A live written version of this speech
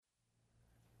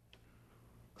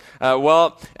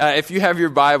If you have your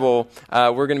Bible,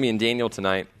 we're going to be in Daniel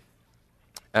tonight,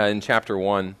 in chapter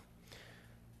 1,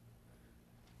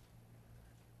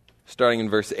 starting in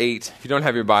verse 8. If you don't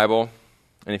have your Bible,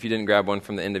 and if you didn't grab one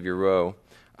from the end of your row,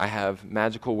 I have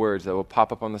magical words that will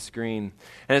pop up on the screen.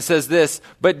 And it says this: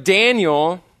 "But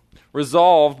Daniel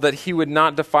resolved that he would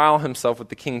not defile himself with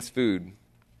the king's food,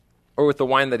 or with the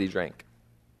wine that he drank.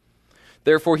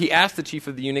 Therefore he asked the chief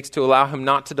of the eunuchs to allow him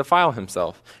not to defile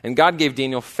himself. And God gave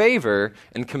Daniel favor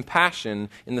and compassion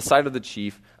in the sight of the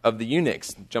chief of the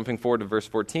eunuchs." Jumping forward to verse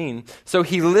 14. "So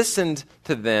he listened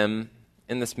to them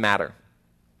in this matter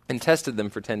and tested them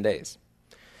for 10 days.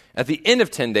 At the end of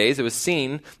 10 days, it was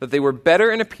seen that they were better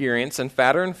in appearance and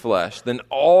fatter in flesh than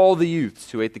all the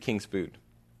youths who ate the king's food.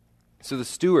 So the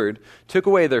steward took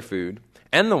away their food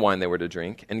and the wine they were to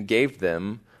drink and gave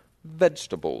them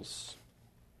vegetables."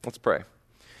 Let's pray.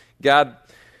 God,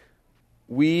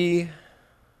 we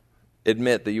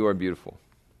admit that you are beautiful.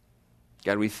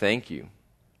 God, we thank you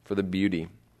for the beauty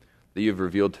that you have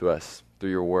revealed to us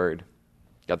through your word,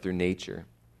 God, through nature,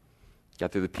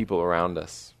 God, through the people around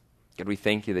us. God, we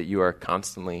thank you that you are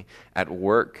constantly at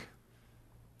work,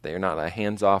 that you're not a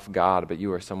hands-off God, but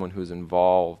you are someone who's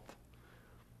involved,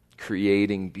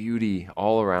 creating beauty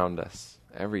all around us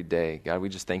every day. God, we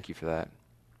just thank you for that.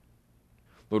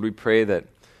 Lord, we pray that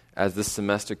as this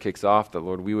semester kicks off, that,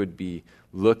 Lord, we would be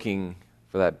looking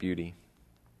for that beauty.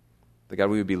 That, God,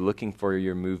 we would be looking for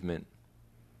your movement.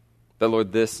 That,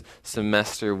 Lord, this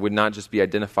semester would not just be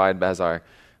identified as our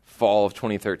fall of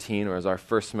 2013 or as our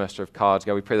first semester of college.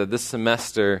 God, we pray that this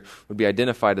semester would be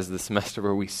identified as the semester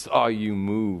where we saw you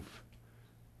move,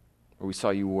 where we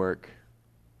saw you work.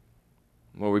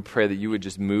 Lord, we pray that you would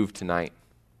just move tonight.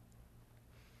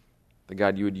 That,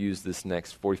 God, you would use this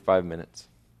next 45 minutes.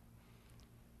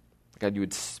 God, you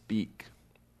would speak.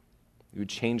 You would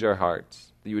change our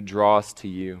hearts. That you would draw us to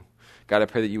you. God, I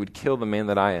pray that you would kill the man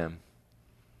that I am.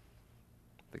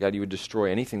 That, God, you would destroy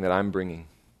anything that I'm bringing.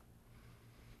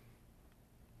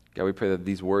 God, we pray that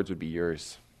these words would be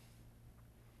yours.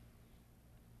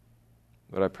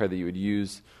 Lord, I pray that you would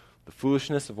use the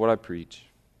foolishness of what I preach,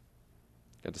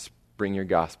 God, to bring your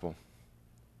gospel.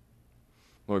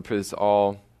 Lord, we pray this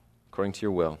all according to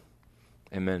your will.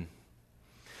 Amen.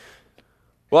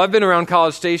 Well, I've been around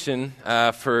College Station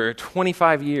for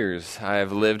 25 years.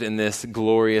 I've lived in this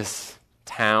glorious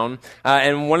town.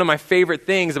 And one of my favorite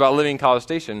things about living in College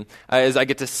Station is I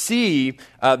get to see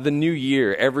the new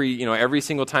year. Every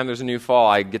single time there's a new fall,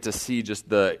 I get to see just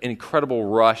the incredible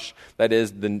rush that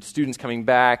is the students coming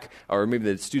back, or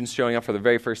maybe the students showing up for the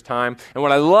very first time. And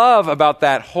what I love about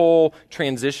that whole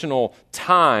transitional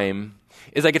time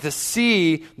is I get to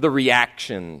see the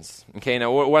reactions. Okay,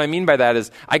 now what I mean by that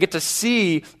is I get to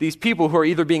see these people who are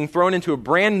either being thrown into a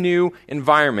brand new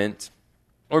environment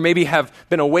or maybe have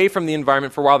been away from the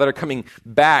environment for a while that are coming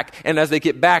back. And as they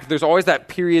get back, there's always that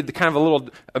period, kind of a little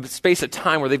space of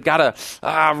time where they've got to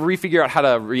refigure out how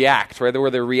to react, right?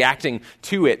 Where they're reacting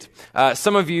to it.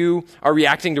 Some of you are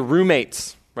reacting to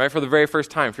roommates, right, for the very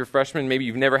first time. If you're a freshman, maybe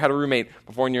you've never had a roommate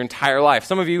before in your entire life.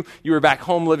 Some of you were back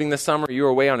home living this summer. You were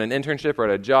away on an internship or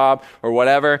at a job or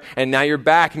whatever, and now you're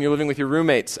back and you're living with your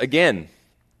roommates again.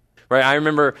 Right? I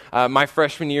remember my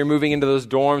freshman year moving into those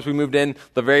dorms. We moved in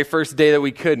the very first day that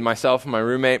we could, myself and my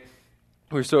roommate.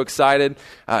 We were so excited.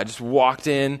 Just walked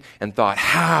in and thought,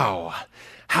 how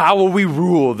will we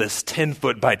rule this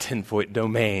 10-foot by 10-foot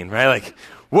domain, right? Like,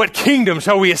 what kingdom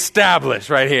shall we establish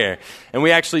right here? And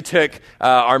we actually took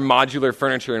our modular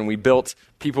furniture and we built,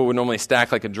 people would normally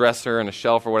stack like a dresser and a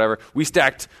shelf or whatever. We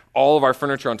stacked all of our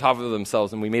furniture on top of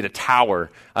themselves and we made a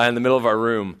tower in the middle of our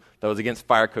room that was against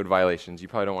fire code violations. You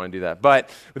probably don't want to do that. But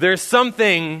there's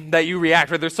something that you react,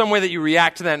 right? There's some way that you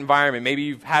react to that environment. Maybe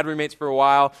you've had roommates for a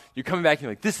while. You're coming back and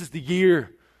you're like, this is the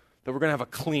year that we're going to have a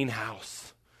clean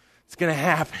house. It's going to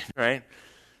happen, right?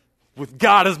 With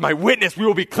God as my witness, we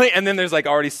will be clean. And then there's like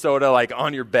already soda like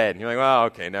on your bed. And you're like, well,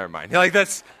 okay, never mind. You're like,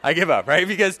 I give up, right?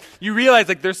 Because you realize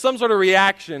like there's some sort of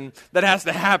reaction that has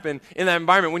to happen in that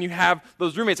environment when you have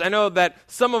those roommates. I know that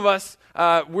some of us,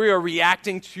 we are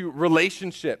reacting to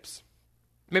relationships.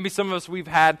 Maybe some of us, we've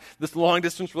had this long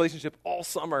distance relationship all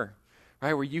summer,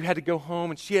 right? Where you had to go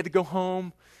home and she had to go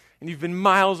home. And you've been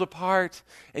miles apart,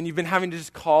 and you've been having to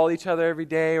just call each other every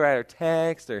day, right, or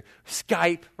text, or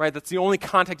Skype, right? That's the only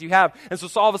contact you have. And so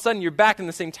all of a sudden, you're back in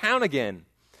the same town again.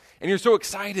 And you're so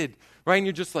excited, right? And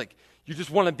you're just like, you just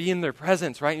want to be in their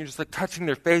presence, right? And you're just like touching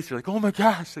their face. You're like, oh my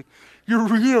gosh, like, you're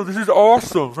real. This is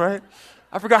awesome, right?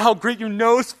 I forgot how great your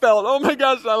nose felt. Oh my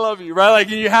gosh, I love you, right? Like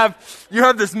you have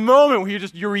this moment where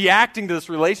you're reacting to this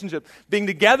relationship being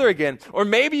together again. Or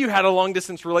maybe you had a long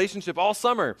distance relationship all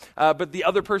summer, but the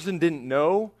other person didn't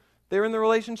know they were in the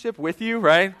relationship with you,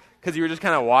 right? Because you were just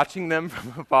kind of watching them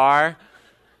from afar,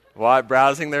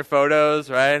 browsing their photos,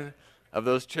 right, of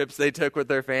those trips they took with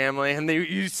their family. And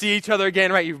you see each other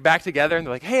again, right? You're back together, and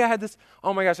they're like, hey, I had this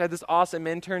awesome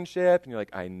internship. And you're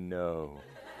like, I know.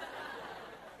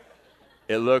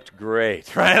 It looked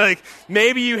great, right? Like,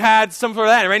 maybe you had some sort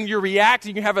of that, right? And you're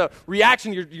reacting. You have a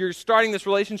reaction. You're starting this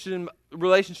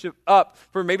relationship up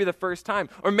for maybe the first time.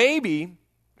 Or maybe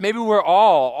we're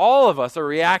all of us are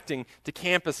reacting to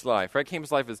campus life, right?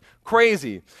 Campus life is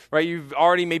crazy, right? You've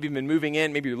already maybe been moving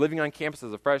in. Maybe you're living on campus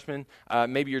as a freshman.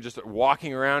 Maybe you're just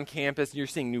walking around campus. And you're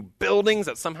seeing new buildings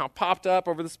that somehow popped up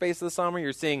over the space of the summer.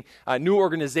 You're seeing new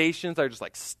organizations that are just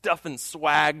like stuffing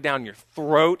swag down your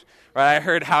throat, right? I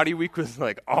heard Howdy Week was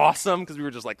like awesome because we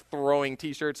were just like throwing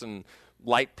T-shirts and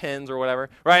light pens or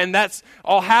whatever, right? And that's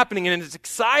all happening, and it's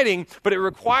exciting, but it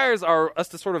requires us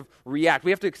to sort of react. We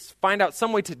have to find out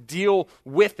some way to deal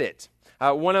with it.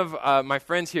 One of my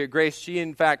friends here at Grace, she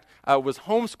in fact was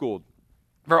homeschooled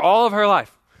for all of her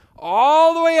life,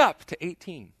 all the way up to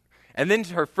 18. And then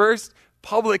her first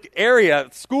public area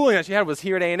schooling that she had was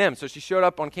here at A&M. So she showed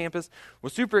up on campus,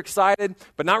 was super excited,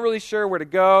 but not really sure where to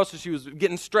go. So she was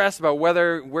getting stressed about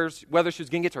whether she was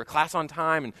going to get to her class on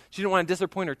time, and she didn't want to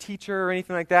disappoint her teacher or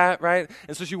anything like that, right?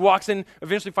 And so she walks in,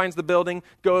 eventually finds the building,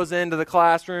 goes into the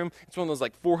classroom. It's one of those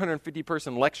like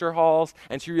 450-person lecture halls,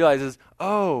 and she realizes,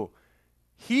 oh,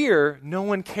 here no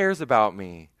one cares about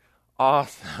me.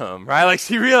 Awesome, right? Like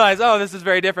she realized, oh, this is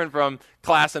very different from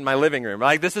class in my living room.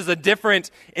 Like this is a different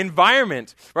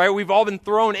environment, right? We've all been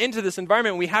thrown into this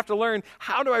environment. And we have to learn,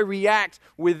 how do I react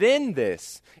within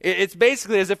this? It's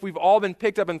basically as if we've all been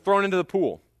picked up and thrown into the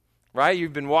pool, right?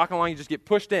 You've been walking along, you just get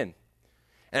pushed in.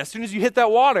 And as soon as you hit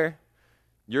that water,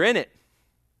 you're in it.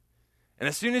 And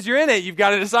as soon as you're in it, you've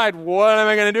got to decide, what am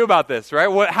I going to do about this,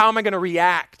 right? How am I going to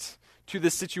react to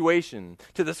this situation,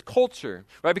 to this culture,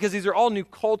 right? Because these are all new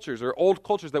cultures or old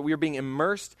cultures that we are being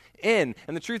immersed in.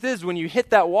 And the truth is, when you hit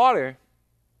that water,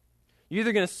 you're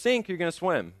either going to sink or you're going to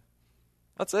swim.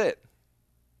 That's it.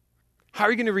 How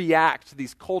are you going to react to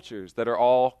these cultures that are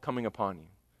all coming upon you?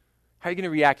 How are you going to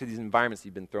react to these environments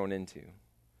you've been thrown into?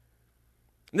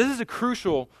 And this is a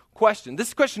crucial question.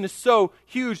 This question is so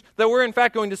huge that we're in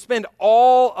fact going to spend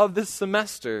all of this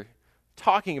semester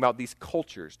talking about these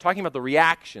cultures, talking about the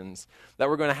reactions that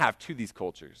we're going to have to these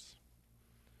cultures.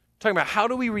 Talking about how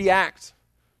do we react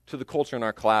to the culture in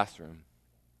our classroom,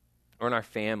 or in our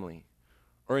family,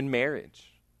 or in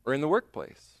marriage, or in the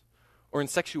workplace, or in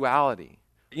sexuality.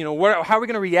 You know, how are we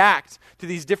going to react to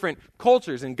these different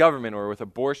cultures in government or with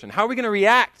abortion? How are we going to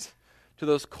react to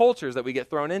those cultures that we get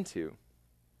thrown into?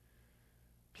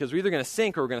 Because we're either going to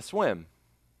sink or we're going to swim.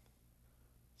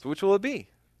 So which will it be?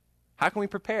 How can we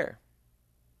prepare?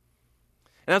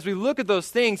 And as we look at those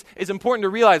things, it's important to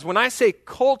realize when I say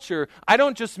culture, I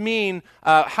don't just mean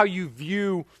how you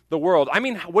view the world. I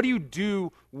mean, what do you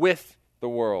do with the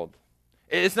world?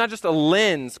 It's not just a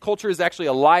lens. Culture is actually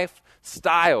a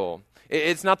lifestyle.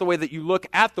 It's not the way that you look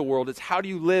at the world. It's how do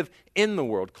you live in the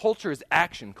world. Culture is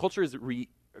action. Culture is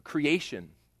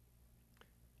creation.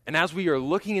 And as we are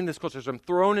looking in this culture, as I'm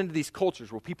thrown into these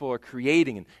cultures where people are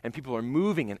creating and people are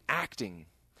moving and acting,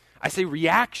 I say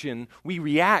reaction, we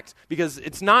react because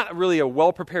it's not really a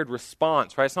well-prepared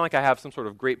response, right? It's not like I have some sort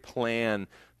of great plan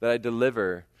that I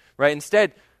deliver, right?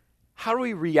 Instead, how do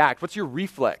we react? What's your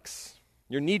reflex?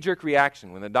 Your knee-jerk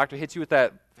reaction when the doctor hits you with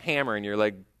that hammer and your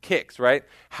leg kicks, right?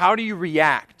 How do you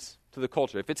react to the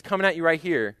culture? If it's coming at you right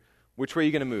here, which way are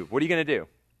you going to move? What are you going to do?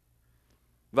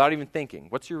 Without even thinking,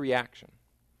 what's your reaction?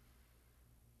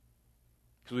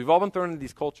 Because we've all been thrown into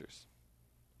these cultures.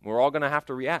 We're all going to have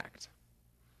to react.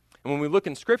 And when we look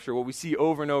in Scripture, what we see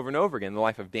over and over and over again in the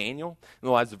life of Daniel, in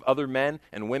the lives of other men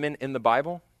and women in the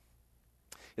Bible,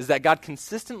 is that God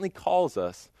consistently calls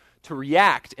us to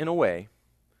react in a way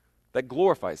that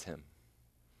glorifies Him.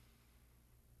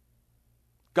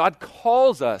 God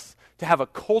calls us to have a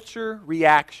culture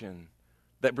reaction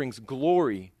that brings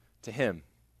glory to Him.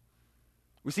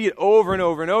 We see it over and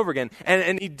over and over again.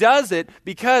 And He does it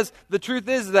because the truth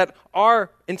is that our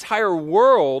entire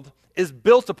world is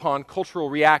built upon cultural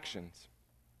reactions.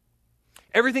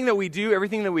 Everything that we do,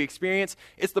 everything that we experience,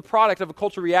 it's the product of a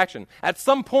cultural reaction. At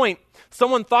some point,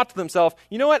 someone thought to themselves,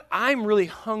 you know what, I'm really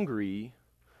hungry,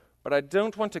 but I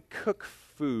don't want to cook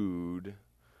food,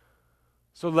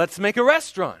 so let's make a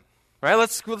restaurant. Right?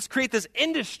 Let's create this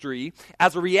industry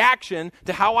as a reaction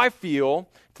to how I feel,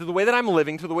 to the way that I'm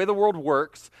living, to the way the world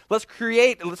works. Let's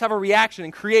have a reaction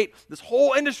and create this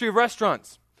whole industry of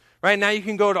restaurants. Right now you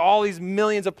can go to all these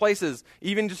millions of places,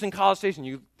 even just in College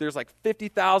Station. There's like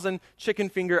 50,000 chicken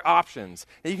finger options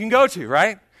that you can go to,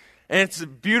 right? And it's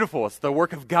beautiful. It's the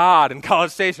work of God in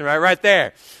College Station, right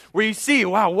there. Where you see,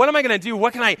 wow, what am I going to do?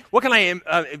 What can I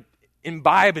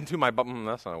imbibe into my body?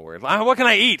 That's not a word. What can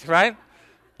I eat, right?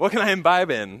 What can I imbibe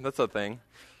in? That's a thing.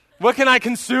 What can I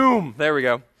consume? There we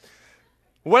go.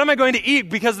 What am I going to eat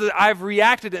because I've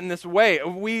reacted in this way?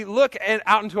 We look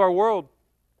out into our world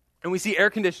and we see air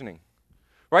conditioning,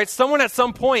 right? Someone at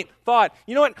some point thought,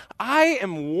 you know what? I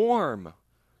am warm.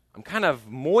 I'm kind of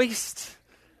moist.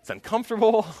 It's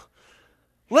uncomfortable.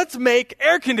 Let's make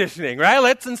air conditioning, right?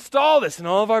 Let's install this in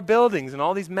all of our buildings and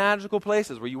all these magical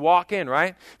places where you walk in,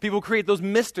 right? People create those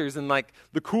misters in like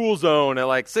the cool zone at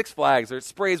like Six Flags, or it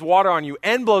sprays water on you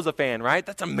and blows a fan, right?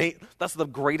 That's That's the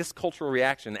greatest cultural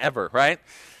reaction ever, right?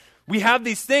 We have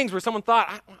these things where someone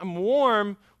thought, I'm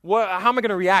warm. How am I going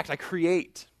to react? I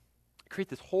create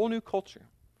this whole new culture,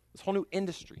 this whole new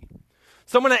industry.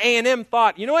 Someone at A&M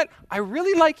thought, you know what? I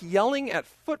really like yelling at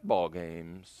football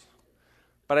games,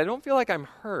 but I don't feel like I'm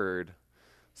heard.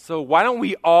 So why don't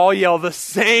we all yell the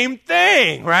same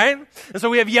thing, right? And so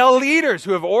we have yell leaders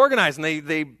who have organized, and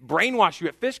they brainwash you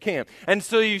at fish camp. And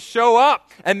so you show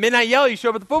up at midnight yell, you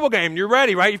show up at the football game, you're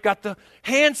ready, right? You've got the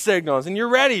hand signals, and you're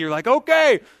ready. You're like,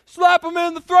 okay, slap them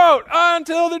in the throat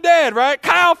until they're dead, right?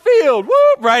 Kyle Field,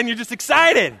 whoop, right? And you're just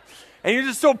excited. And you're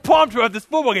just so pumped about this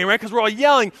football game, right? Because we're all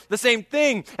yelling the same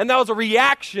thing. And that was a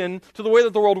reaction to the way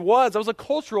that the world was. That was a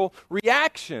cultural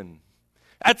reaction.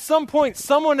 At some point,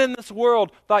 someone in this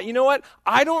world thought, you know what?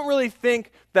 I don't really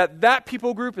think that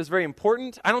people group is very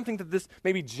important. I don't think that this,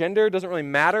 maybe gender doesn't really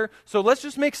matter. So let's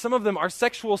just make some of them our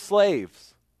sexual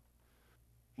slaves.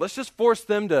 Let's just force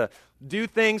them to do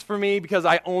things for me because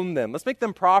I own them. Let's make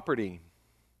them property.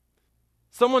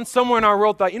 Someone somewhere in our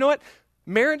world thought, you know what?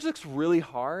 Marriage looks really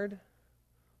hard.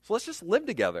 So let's just live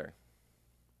together.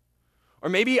 Or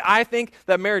maybe I think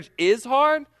that marriage is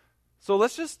hard, so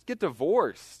let's just get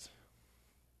divorced.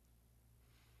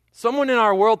 Someone in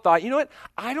our world thought, you know what?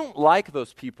 I don't like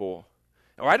those people,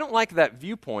 or I don't like that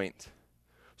viewpoint.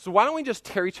 So why don't we just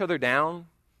tear each other down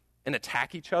and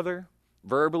attack each other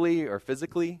verbally or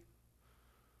physically?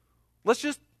 Let's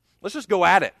just go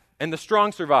at it, and the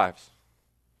strong survives.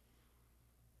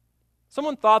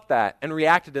 Someone thought that and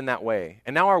reacted in that way,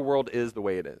 and now our world is the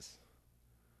way it is.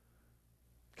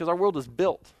 Because our world is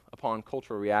built upon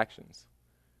cultural reactions.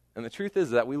 And the truth is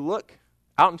that we look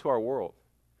out into our world.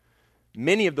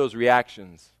 Many of those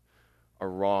reactions are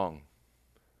wrong,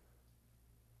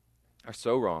 are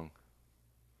so wrong.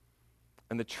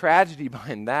 And the tragedy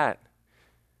behind that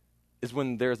is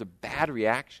when there's a bad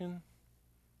reaction,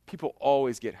 people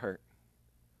always get hurt.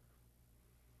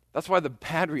 That's why the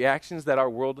bad reactions that our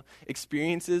world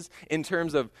experiences in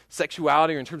terms of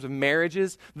sexuality or in terms of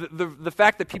marriages, the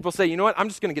fact that people say, you know what, I'm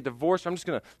just going to get divorced, I'm just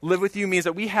going to live with you, means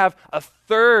that we have a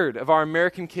third of our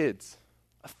American kids,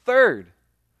 a third,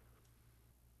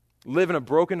 live in a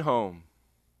broken home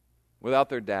without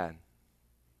their dad.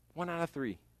 1 out of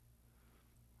 3.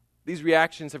 These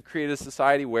reactions have created a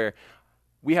society where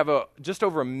we have just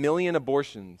over 1 million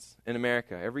abortions in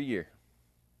America every year.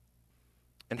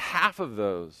 And half of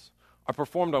those are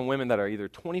performed on women that are either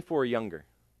 24 or younger.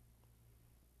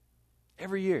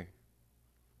 Every year.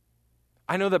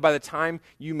 I know that by the time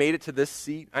you made it to this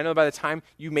seat, I know by the time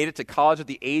you made it to college at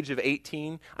the age of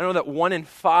 18, I know that 1 in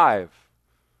 5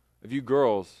 of you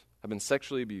girls have been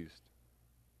sexually abused.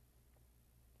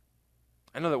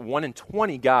 I know that 1 in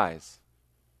 20 guys,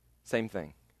 same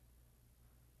thing.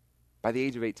 By the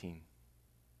age of 18.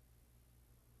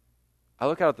 I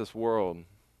look out at this world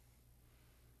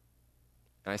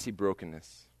and I see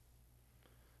brokenness.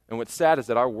 And what's sad is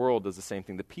that our world does the same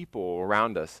thing. The people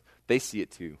around us, they see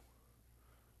it too.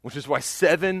 Which is why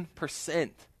 7%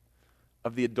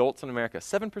 of the adults in America,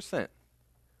 7%,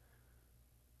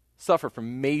 suffer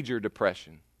from major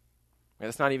depression. And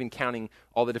that's not even counting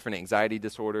all the different anxiety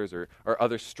disorders or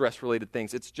other stress-related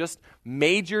things. It's just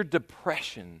major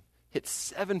depression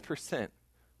hits 7%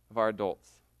 of our adults.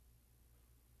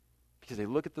 Because they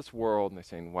look at this world and they're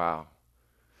saying, wow,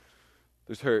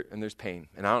 there's hurt and there's pain,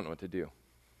 and I don't know what to do.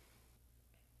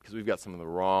 Because we've got some of the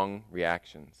wrong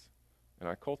reactions in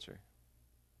our culture.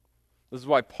 This is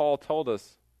why Paul told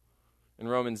us in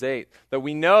Romans 8 that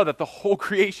we know that the whole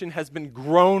creation has been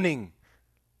groaning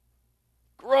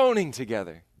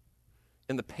together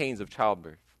in the pains of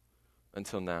childbirth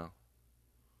until now.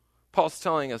 Paul's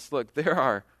telling us, look, there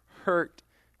are hurt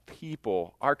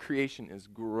people. Our creation is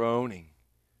groaning.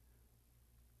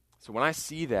 So when I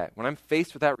see that, when I'm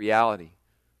faced with that reality,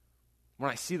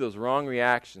 when I see those wrong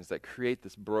reactions that create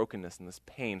this brokenness and this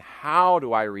pain, how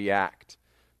do I react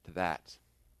to that?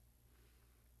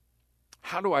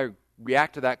 How do I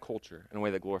react to that culture in a way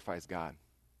that glorifies God?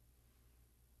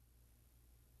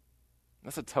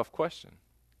 That's a tough question.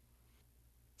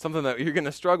 Something that you're going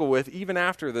to struggle with even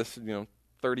after this,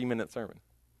 30-minute sermon.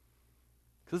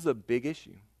 Because this is a big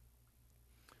issue.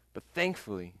 But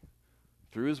thankfully,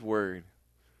 through his word,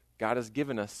 God has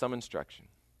given us some instruction.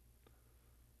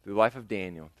 Through the life of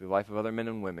Daniel, through the life of other men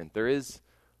and women, there is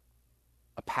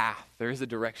a path. There is a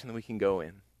direction that we can go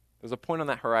in. There's a point on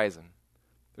that horizon.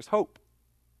 There's hope.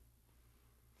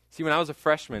 See, when I was a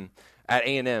freshman at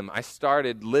A&M, I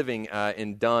started living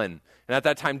in Dunn. And at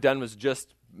that time, Dunn was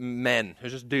just men. It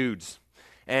was just dudes.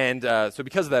 And so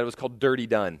because of that, it was called Dirty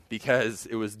Dunn, because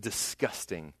it was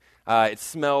disgusting. It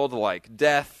smelled like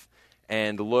death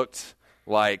and looked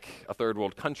like a third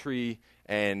world country,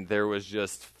 and there was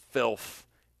just filth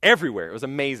everywhere. It was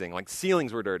amazing. Like,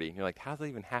 ceilings were dirty. You're like, how does that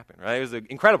even happen? Right? It was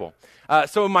incredible.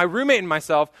 So my roommate and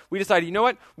myself, we decided, you know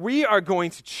what? We are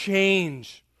going to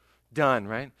change Dunn,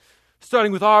 right?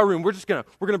 Starting with our room, we're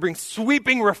gonna bring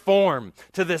sweeping reform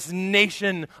to this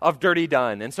nation of Dirty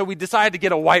Dunn. And so we decided to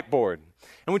get a whiteboard.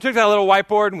 And we took that little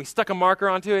whiteboard and we stuck a marker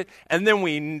onto it, and then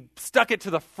we stuck it to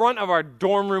the front of our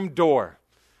dorm room door.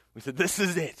 We said, this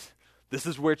is it. This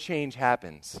is where change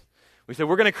happens. We said,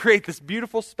 we're going to create this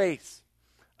beautiful space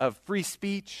of free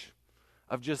speech,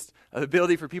 of just the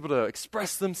ability for people to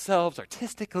express themselves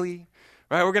artistically,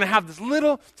 right? We're going to have this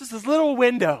little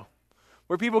window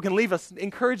where people can leave us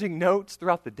encouraging notes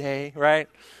throughout the day, right?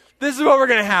 This is what we're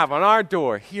going to have on our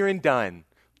door here in Dunn,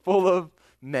 full of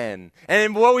men.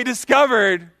 And what we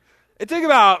discovered, it took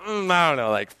about,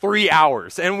 3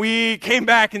 hours. And we came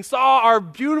back and saw our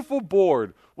beautiful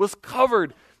board was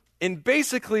covered in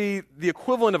basically the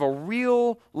equivalent of a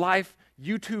real-life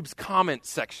YouTube's comment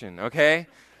section, okay?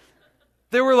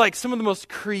 There were some of the most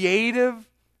creative,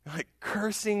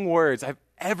 cursing words I've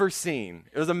ever seen.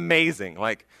 It was amazing.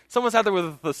 Someone sat there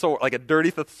with a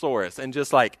dirty thesaurus and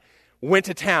just went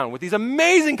to town with these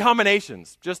amazing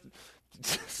combinations. Just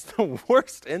the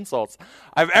worst insults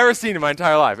I've ever seen in my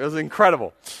entire life. It was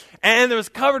incredible. And it was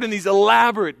covered in these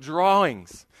elaborate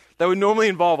drawings that would normally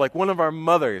involve one of our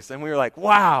mothers. And we were like,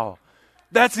 wow,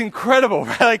 that's incredible,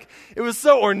 right? It was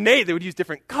so ornate. They would use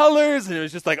different colors, and it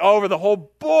was just all over the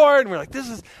whole board. And we're like, this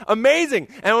is amazing.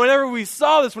 And whenever we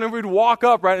saw this, whenever we'd walk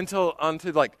up right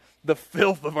onto the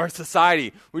filth of our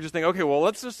society, we just think, okay, well,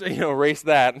 let's just, erase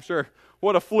that. I'm sure,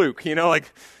 what a fluke,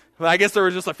 I guess there were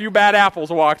just a few bad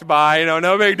apples walked by,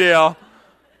 no big deal.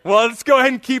 Well, let's go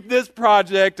ahead and keep this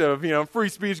project of, free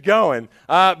speech going.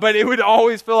 But it would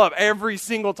always fill up every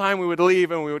single time we would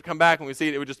leave and we would come back and we'd see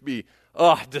it. It would just be,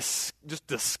 just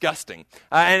disgusting.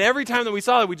 And every time that we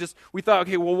saw it, we thought,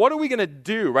 okay, well, what are we going to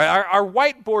do, right? Our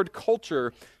whiteboard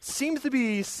culture seems to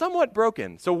be somewhat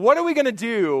broken. So what are we going to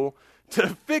do to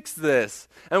fix this?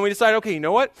 And we decided, okay, you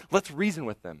know what? Let's reason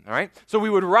with them, all right? So we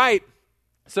would write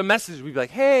some messages. We'd be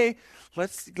like, hey,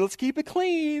 let's keep it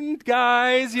clean,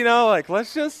 guys.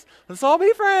 Let's all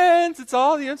be friends. It's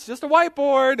all, it's just a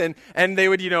whiteboard. And they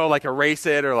would, erase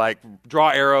it or draw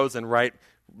arrows and write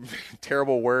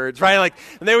terrible words, right?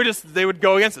 And they would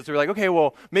go against it. So we're like, okay,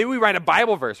 well, maybe we write a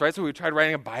Bible verse, right? So we tried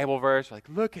writing a Bible verse.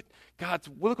 Look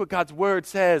what God's word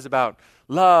says about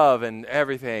love and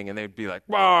everything. And they'd be like,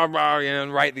 rah, rah,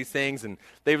 and write these things. And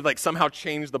they would somehow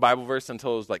change the Bible verse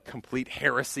until it was complete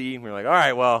heresy. And we were like, all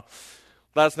right, well,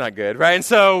 that's not good, right? And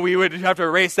so we would have to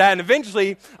erase that. And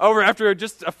eventually, after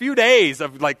just a few days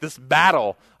of this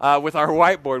battle with our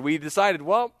whiteboard, we decided,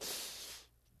 well,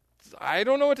 I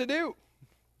don't know what to do.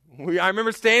 I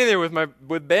remember standing there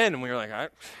with Ben, and we were like,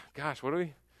 gosh, what do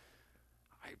we?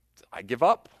 I give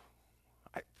up.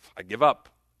 I give up.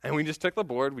 And we just took the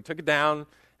board, we took it down,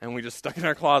 and we just stuck it in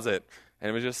our closet. And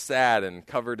it was just sad and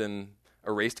covered in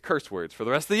erased curse words for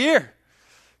the rest of the year.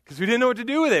 Because we didn't know what to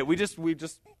do with it. We just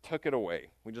took it away.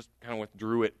 We just kind of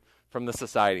withdrew it from the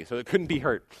society so it couldn't be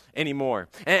hurt anymore.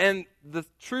 And the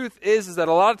truth is that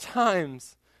a lot of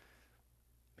times,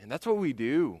 that's what we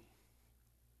do.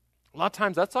 A lot of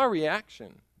times that's our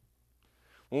reaction.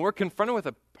 When we're confronted with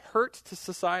a hurt to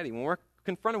society, when we're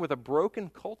confronted with a broken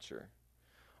culture,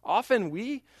 often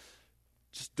we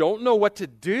just don't know what to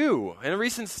do. In a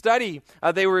recent study,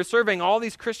 they were surveying all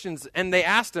these Christians, and they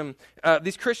asked them,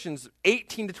 these Christians,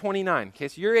 18 to 29, okay,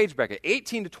 so your age bracket,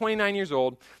 18 to 29 years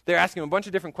old, they're asking them a bunch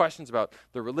of different questions about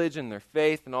their religion, their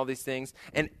faith, and all these things,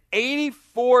 and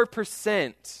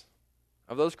 84%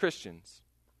 of those Christians,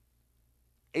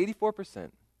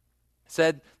 84%,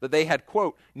 said that they had,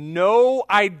 quote, no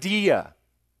idea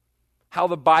how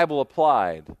the Bible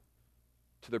applied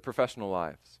to their professional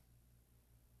lives.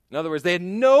 In other words, they had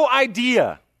no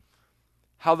idea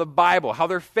how the Bible, how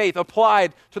their faith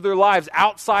applied to their lives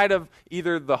outside of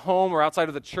either the home or outside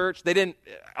of the church.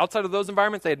 Outside of those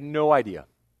environments, they had no idea.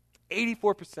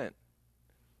 84%.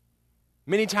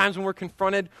 Many times when we're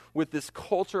confronted with this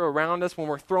culture around us, when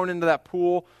we're thrown into that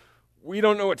pool, we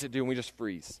don't know what to do and we just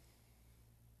freeze.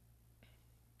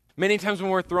 Many times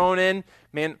when we're thrown in,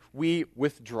 man, we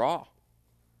withdraw.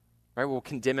 Right? We'll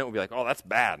condemn it. We'll be like, oh, that's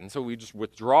bad. And so we just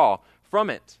withdraw from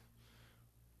it.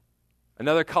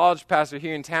 Another college pastor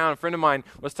here in town, a friend of mine,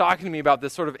 was talking to me about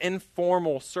this sort of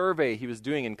informal survey he was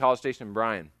doing in College Station in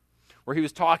Bryan, where he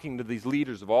was talking to these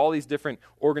leaders of all these different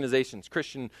organizations,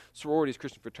 Christian sororities,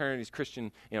 Christian fraternities,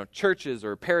 Christian churches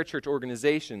or parachurch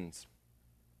organizations.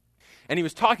 And he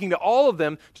was talking to all of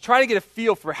them to try to get a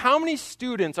feel for how many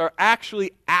students are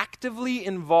actually actively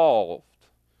involved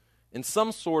in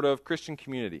some sort of Christian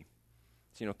community.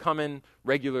 So, come in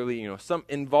regularly, some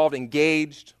involved,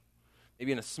 engaged,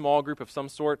 maybe in a small group of some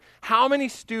sort. How many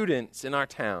students in our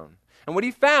town? And what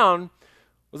he found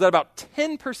was that about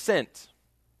 10%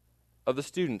 of the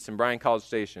students in Bryan College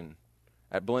Station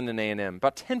at Blendon A&M,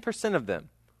 about 10% of them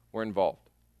were involved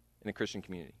in a Christian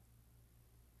community.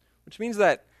 Which means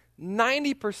that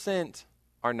 90%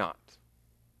 are not.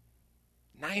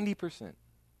 90%.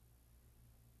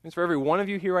 Means for every one of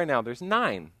you here right now, there's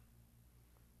 9.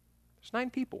 There's 9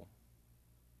 people.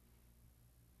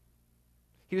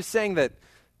 He was saying that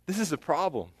this is a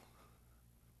problem.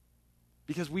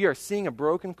 Because we are seeing a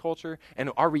broken culture, and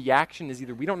our reaction is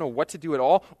either we don't know what to do at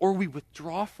all, or we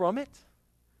withdraw from it.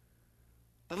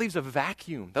 That leaves a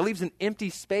vacuum. That leaves an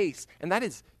empty space, and that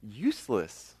is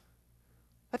useless.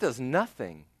 That does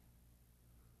nothing.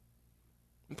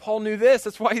 And Paul knew this.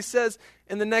 That's why he says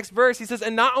in the next verse, he says,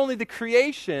 and not only the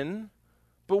creation,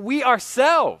 but we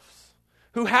ourselves,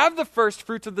 who have the first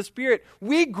fruits of the Spirit,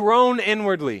 we groan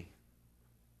inwardly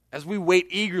as we wait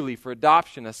eagerly for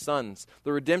adoption as sons,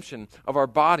 the redemption of our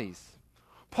bodies.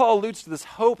 Paul alludes to this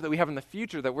hope that we have in the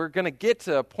future, that we're going to get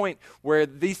to a point where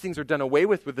these things are done away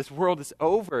with this world is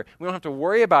over. We don't have to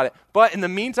worry about it. But in the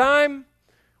meantime,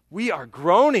 we are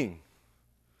groaning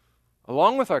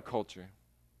along with our culture.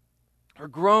 We're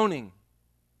groaning.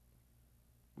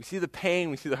 We see the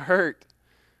pain, we see the hurt.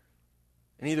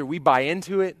 And either we buy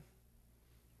into it,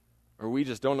 or we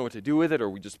just don't know what to do with it, or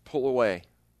we just pull away.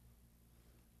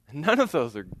 And none of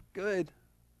those are good.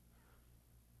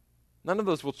 None of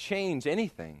those will change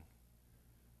anything.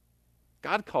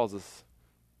 God calls us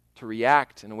to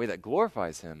react in a way that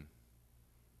glorifies Him.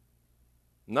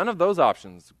 None of those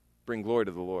options bring glory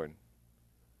to the Lord.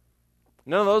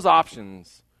 None of those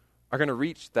options are going to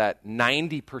reach that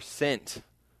 90%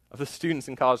 of the students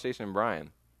in College Station in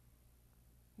Bryan.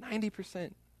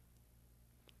 90%.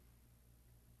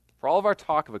 For all of our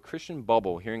talk of a Christian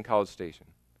bubble here in College Station,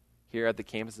 here at the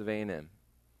campus of A&M,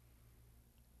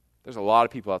 there's a lot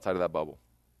of people outside of that bubble.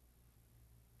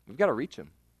 We've got to reach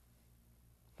them.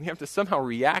 We have to somehow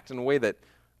react in a way that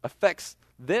affects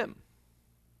them.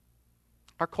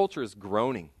 Our culture is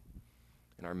groaning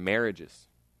in our marriages,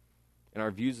 in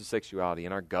our views of sexuality,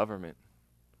 in our government.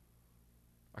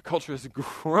 Our culture is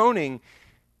groaning.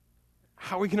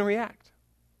 How are we going to react?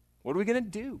 What are we going to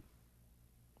do?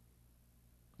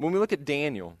 When we look at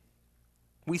Daniel,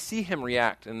 we see him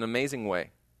react in an amazing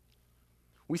way.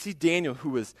 We see Daniel, who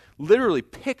was literally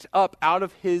picked up out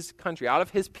of his country, out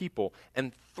of his people,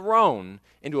 and thrown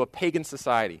into a pagan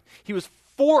society. He was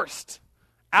forced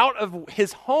out of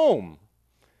his home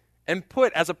and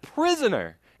put as a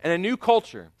prisoner in a new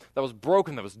culture that was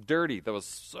broken, that was dirty, that was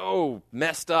so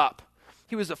messed up.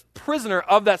 He was a prisoner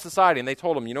of that society, and they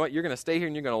told him, you know what, you're going to stay here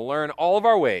and you're going to learn all of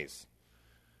our ways,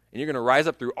 and you're going to rise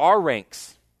up through our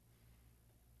ranks.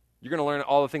 You're going to learn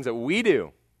all the things that we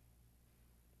do.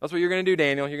 That's what you're going to do,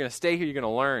 Daniel. You're going to stay here, you're going to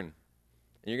learn, and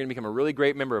you're going to become a really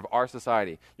great member of our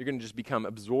society. You're going to just become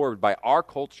absorbed by our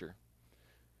culture.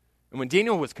 And when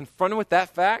Daniel was confronted with that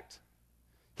fact,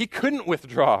 he couldn't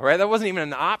withdraw, right? That wasn't even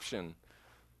an option.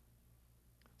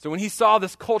 So when he saw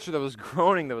this culture that was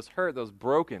groaning, that was hurt, that was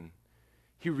broken,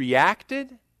 he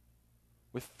reacted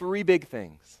with 3 big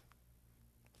things,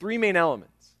 3 main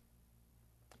elements.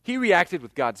 He reacted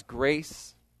with God's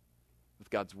grace, with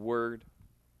God's word,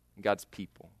 and God's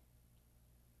people.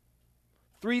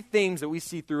 3 themes that we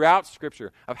see throughout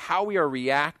Scripture of how we are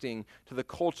reacting to the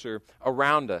culture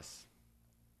around us.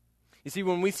 You see,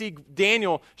 when we see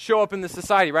Daniel show up in this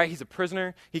society, right? He's a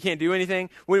prisoner. He can't do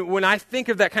anything. When I think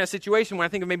of that kind of situation, when I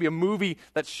think of maybe a movie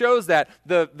that shows that,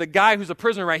 the guy who's a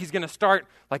prisoner, right, he's going to start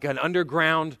like an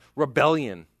underground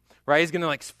rebellion, right? He's going to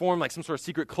like form like some sort of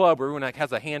secret club where everyone like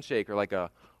has a handshake or like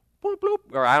a bloop, bloop,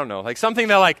 or I don't know, like something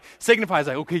that like signifies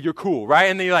like, okay, you're cool,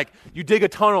 right? And then you dig a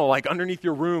tunnel like underneath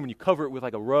your room and you cover it with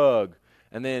like a rug.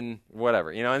 And then whatever,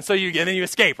 and so and then you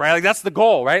escape, right? Like that's the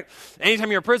goal, right?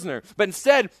 Anytime you're a prisoner. But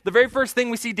instead, the very first thing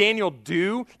we see Daniel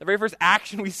do, the very first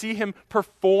action we see him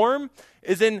perform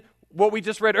is in what we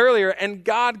just read earlier, and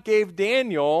God gave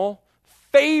Daniel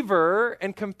favor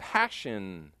and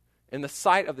compassion in the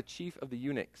sight of the chief of the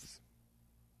eunuchs.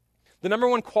 The number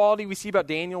one quality we see about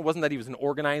Daniel wasn't that he was an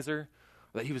organizer,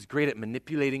 or that he was great at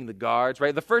manipulating the guards,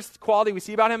 right? The first quality we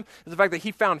see about him is the fact that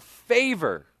he found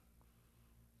favor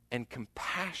and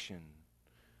compassion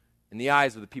in the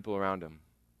eyes of the people around him,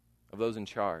 of those in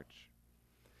charge.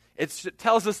 It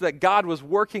tells us that God was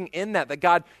working in that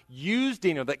God used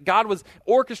Daniel, that God was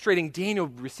orchestrating Daniel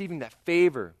receiving that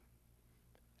favor,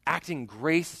 acting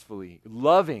gracefully,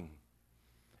 loving.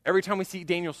 Every time we see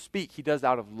Daniel speak, he does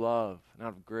out of love and out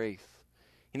of grace.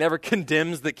 He never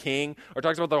condemns the king or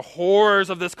talks about the horrors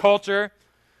of this culture.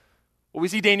 What we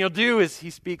see Daniel do is he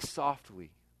speaks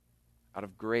softly, out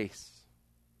of grace.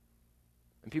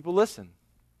 And people listen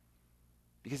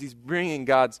because he's bringing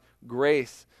God's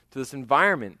grace to this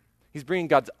environment. He's bringing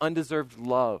God's undeserved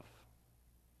love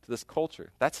to this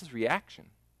culture. That's his reaction.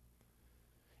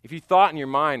 If you thought in your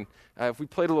mind, if we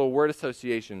played a little word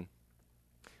association,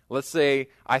 let's say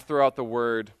I throw out the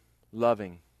word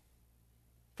loving.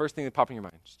 First thing that pops in your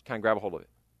mind, just kind of grab a hold of it.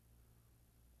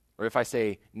 Or if I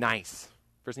say nice,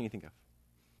 first thing you think of.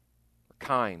 Or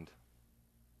kind.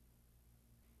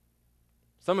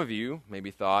 Some of you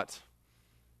maybe thought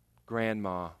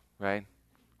grandma, right?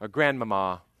 Or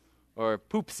grandmama, or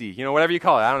poopsie, whatever you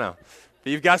call it, I don't know.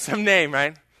 But you've got some name,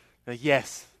 right? Like,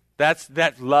 yes, that's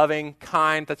loving,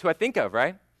 kind, that's who I think of,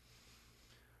 right?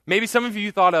 Maybe some of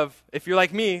you thought of, if you're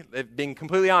like me, being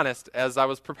completely honest, as I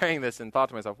was preparing this and thought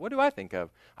to myself, what do I think of?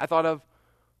 I thought of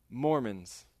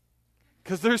Mormons.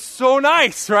 Because they're so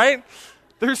nice, right?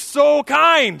 They're so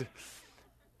kind.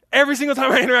 Every single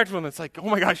time I interact with them, it's like, oh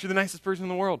my gosh, you're the nicest person in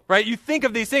the world, right? You think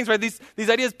of these things, right? These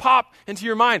ideas pop into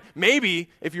your mind. Maybe,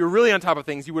 if you were really on top of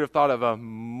things, you would have thought of a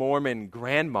Mormon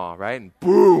grandma, right? And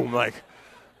boom, like,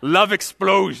 love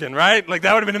explosion, right? Like,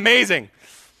 that would have been amazing.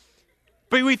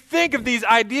 But we think of these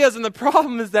ideas, and the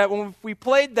problem is that when we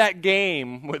played that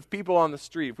game with people on the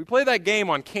street, if we played that game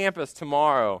on campus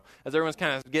tomorrow, as everyone's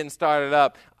kind of getting started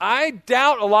up, I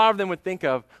doubt a lot of them would think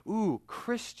of, ooh,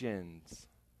 Christians,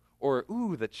 or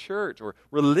ooh, the church, or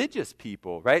religious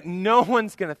people, right? No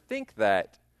one's going to think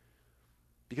that,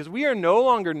 because we are no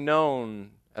longer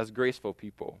known as graceful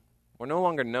people. We're no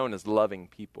longer known as loving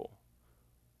people.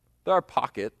 There are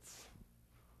pockets.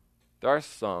 There are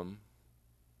some.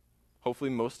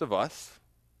 Hopefully most of us.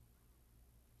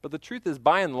 But the truth is,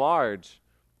 by and large,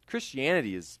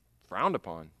 Christianity is frowned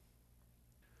upon.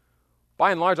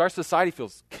 By and large, our society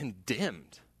feels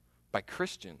condemned by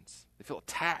Christians. They feel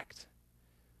attacked.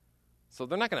 So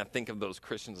they're not going to think of those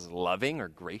Christians as loving or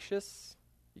gracious.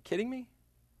 You kidding me?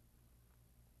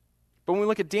 But when we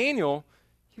look at Daniel,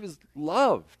 he was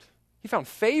loved. He found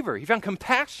favor. He found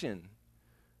compassion.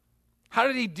 How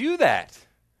did he do that?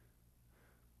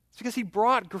 It's because he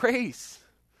brought grace.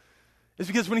 It's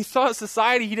because when he saw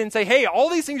society, he didn't say, hey, all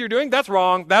these things you're doing, that's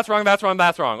wrong, that's wrong, that's wrong,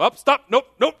 that's wrong. Oh, stop, nope,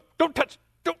 don't touch,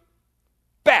 don't.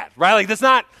 Bad, right? Like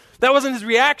that wasn't his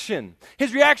reaction.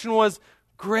 His reaction was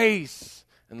grace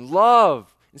and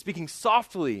love and speaking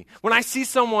softly. When I see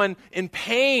someone in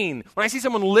pain, when I see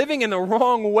someone living in the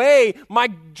wrong way, my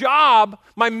job,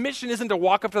 my mission isn't to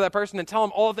walk up to that person and tell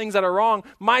them all the things that are wrong.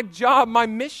 My job, my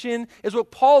mission is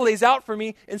what Paul lays out for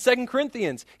me in 2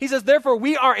 Corinthians. He says, therefore,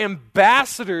 we are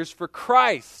ambassadors for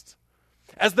Christ,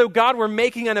 as though God were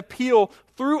making an appeal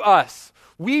through us.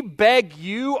 We beg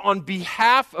you on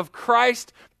behalf of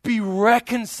Christ, be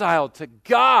reconciled to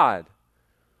God.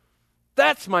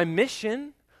 That's my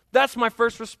mission. That's my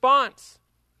first response.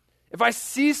 If I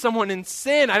see someone in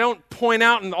sin, I don't point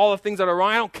out and all the things that are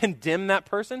wrong. I don't condemn that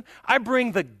person. I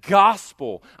bring the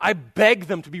gospel. I beg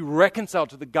them to be reconciled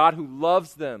to the God who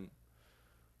loves them,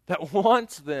 that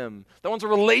wants them, that wants a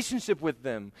relationship with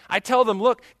them. I tell them,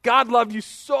 look, God loved you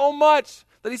so much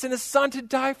that he sent his son to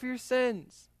die for your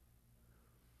sins.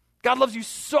 God loves you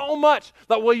so much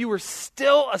that while you were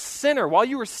still a sinner, while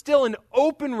you were still in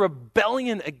open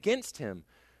rebellion against him,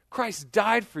 Christ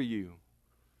died for you.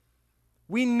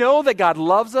 We know that God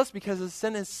loves us because he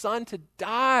sent his son to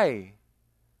die.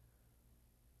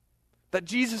 That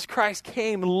Jesus Christ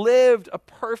came, lived a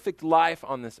perfect life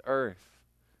on this earth.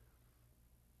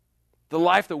 The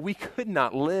life that we could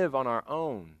not live on our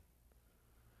own.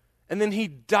 And then he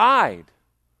died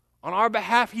on our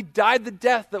behalf. He died the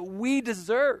death that we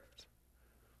deserved.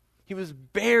 He was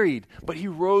buried, but he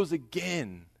rose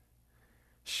again,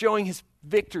 showing his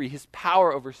victory, his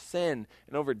power over sin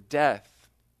and over death.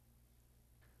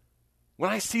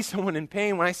 When I see someone in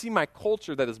pain, when I see my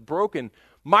culture that is broken,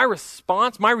 my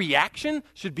response, my reaction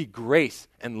should be grace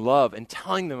and love and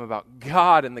telling them about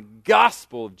God and the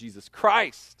gospel of Jesus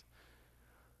Christ.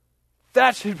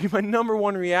 That should be my number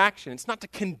one reaction. It's not to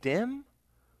condemn.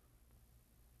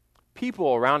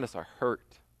 People around us are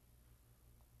hurt.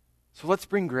 So let's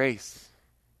bring grace.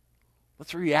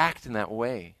 Let's react in that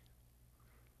way.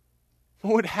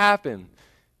 What would happen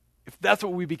if that's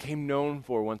what we became known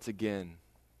for once again?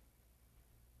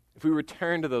 If we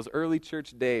return to those early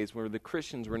church days where the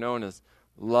Christians were known as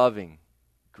loving,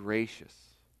 gracious,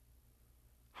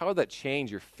 how would that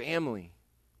change your family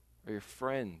or your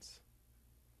friends,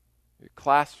 your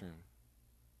classroom?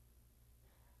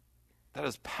 That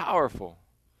is powerful.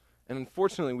 And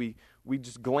unfortunately, we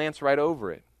just glance right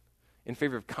over it in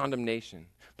favor of condemnation.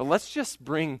 But let's just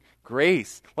bring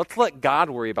grace. Let's let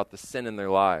God worry about the sin in their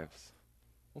lives.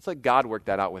 Let's let God work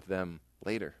that out with them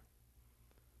later.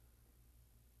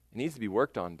 It needs to be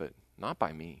worked on, but not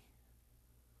by me.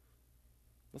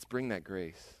 Let's bring that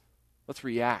grace. Let's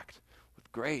react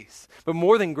with grace. But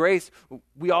more than grace,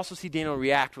 we also see Daniel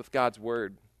react with God's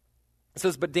word. It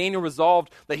says, but Daniel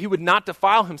resolved that he would not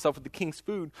defile himself with the king's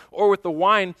food or with the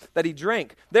wine that he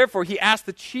drank. Therefore, he asked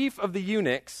the chief of the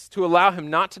eunuchs to allow him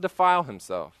not to defile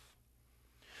himself.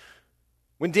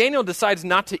 When Daniel decides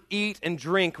not to eat and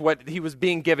drink what he was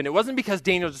being given, it wasn't because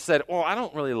Daniel just said, oh, I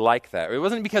don't really like that. Or it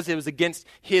wasn't because it was against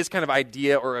his kind of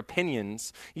idea or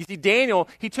opinions. You see, Daniel,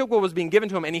 he took what was being given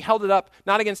to him and he held it up,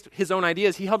 not against his own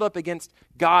ideas, he held it up against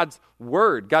God's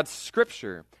word, God's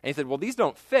scripture. And he said, well, these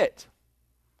don't fit.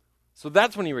 So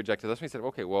that's when he rejected. That's when he said,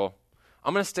 okay, well,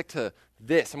 I'm going to stick to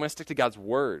this. I'm going to stick to God's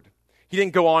word. He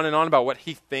didn't go on and on about what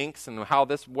he thinks and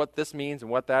what this means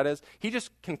and what that is. He just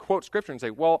can quote scripture and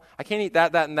say, well, I can't eat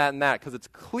that, and that, because it's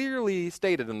clearly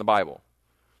stated in the Bible.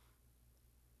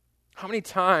 How many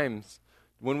times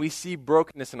when we see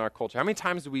brokenness in our culture, how many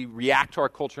times do we react to our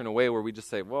culture in a way where we just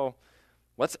say, well,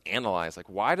 let's analyze. Like,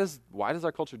 why does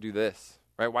our culture do this?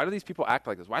 Right? Why do these people act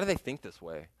like this? Why do they think this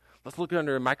way? Let's look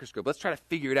under a microscope. Let's try to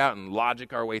figure it out and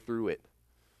logic our way through it.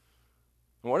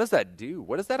 And what does that do?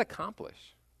 What does that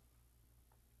accomplish?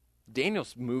 Daniel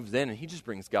moves in and he just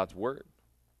brings God's word.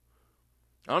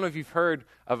 I don't know if you've heard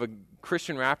of a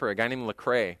Christian rapper, a guy named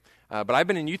Lecrae, but I've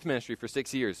been in youth ministry for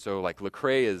 6 years, so like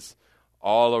Lecrae is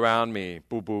all around me,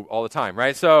 boo boo, all the time,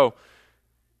 right? So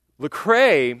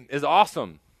Lecrae is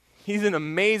awesome. He's an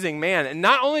amazing man, and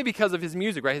not only because of his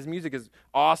music, right? His music is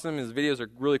awesome, his videos are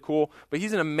really cool, but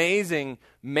he's an amazing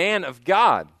man of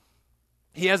God.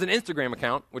 He has an Instagram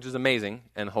account, which is amazing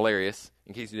and hilarious,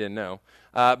 in case you didn't know.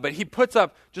 But he puts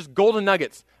up just golden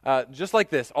nuggets, just like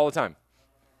this, all the time.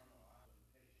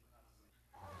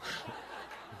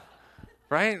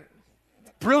 Right?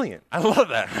 Brilliant. I love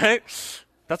that, right?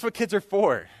 That's what kids are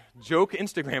for. Joke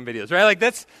Instagram videos, right? Like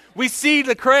we see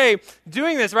Lecrae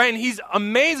doing this, right? And he's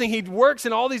amazing. He works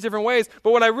in all these different ways.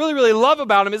 But what I really, really love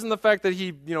about him isn't the fact that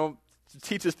he,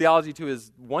 teaches theology to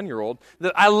his 1-year-old.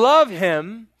 That I love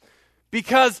him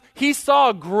because he saw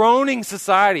a groaning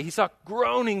society. He saw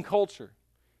groaning culture.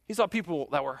 He saw people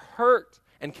that were hurt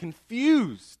and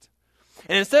confused.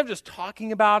 And instead of just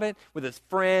talking about it with his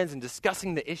friends and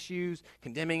discussing the issues,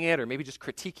 condemning it, or maybe just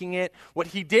critiquing it, what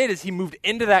he did is he moved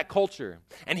into that culture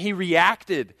and he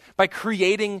reacted by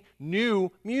creating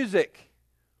new music.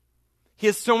 He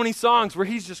has so many songs where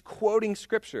he's just quoting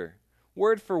scripture,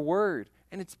 word for word,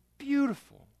 and it's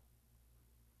beautiful.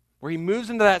 Where he moves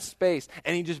into that space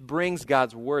and he just brings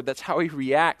God's word. That's how he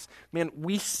reacts. Man,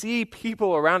 we see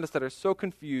people around us that are so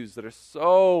confused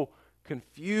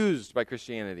by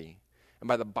Christianity and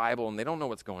by the Bible, and they don't know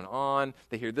what's going on.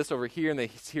 They hear this over here, and they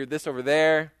hear this over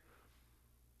there.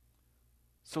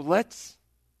 So let's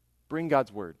bring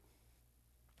God's word.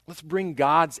 Let's bring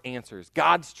God's answers,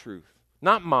 God's truth.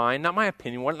 Not mine, not my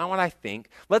opinion, not what I think.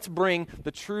 Let's bring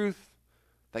the truth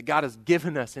that God has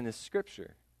given us in his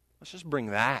scripture. Let's just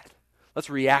bring that. Let's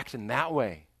react in that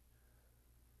way.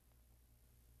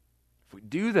 If we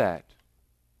do that,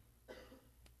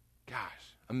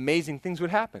 gosh, amazing things would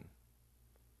happen.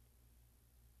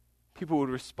 People would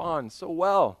respond so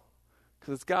well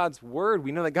because it's God's word.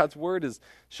 We know that God's word is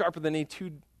sharper than a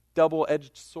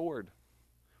double-edged sword.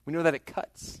 We know that it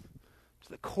cuts to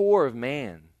the core of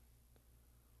man.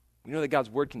 We know that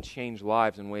God's word can change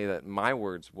lives in a way that my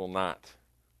words will not.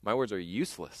 My words are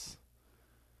useless.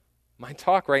 My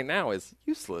talk right now is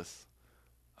useless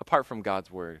apart from God's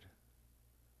word.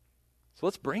 So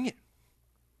let's bring it.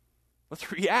 Let's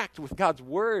react with God's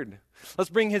word. Let's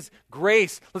bring his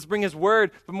grace. Let's bring his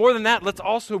word. But more than that, let's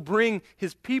also bring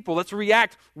his people. Let's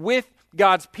react with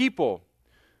God's people.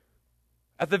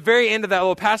 At the very end of that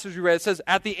little passage we read, it says,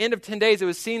 at the end of 10 days, it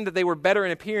was seen that they were better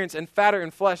in appearance and fatter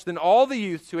in flesh than all the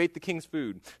youths who ate the king's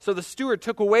food. So the steward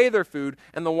took away their food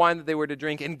and the wine that they were to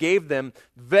drink and gave them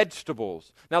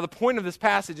vegetables. Now, the point of this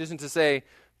passage isn't to say,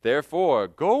 therefore,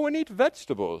 go and eat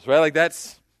vegetables, right? Like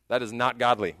that is not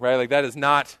godly, right? Like that is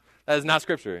not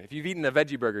Scripture. If you've eaten a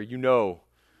veggie burger, you know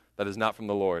that is not from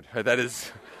the Lord, right? That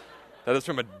is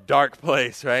from a dark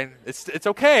place, right? It's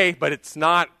okay, but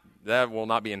that will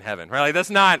not be in heaven, right? Like that's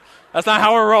not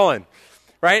how we're rolling,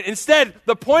 right? Instead,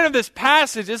 the point of this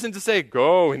passage isn't to say,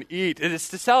 go and eat. It is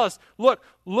to tell us,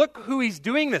 look who he's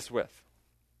doing this with.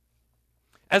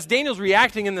 As Daniel's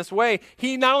reacting in this way,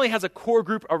 he not only has a core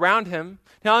group around him,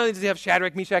 not only does he have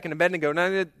Shadrach, Meshach, and Abednego,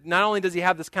 not only does he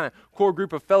have this kind of core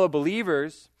group of fellow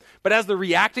believers, but as they're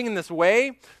reacting in this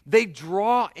way, they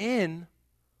draw in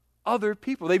other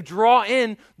people. They draw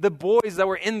in the boys that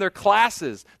were in their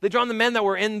classes. They draw in the men that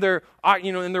were in their,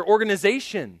 in their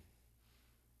organization.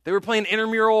 They were playing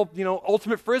intramural,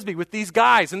 ultimate frisbee with these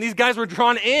guys, and these guys were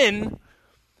drawn in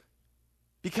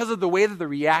because of the way that they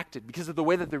reacted, because of the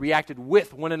way that they reacted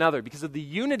with one another, because of the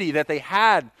unity that they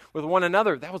had with one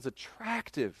another. That was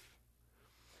attractive.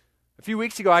 A few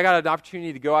weeks ago, I got an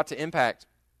opportunity to go out to Impact,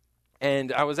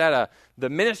 and I was at the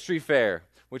ministry fair,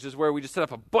 which is where we just set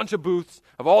up a bunch of booths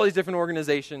of all these different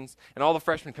organizations, and all the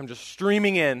freshmen come just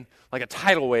streaming in like a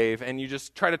tidal wave, and you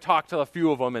just try to talk to a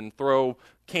few of them and throw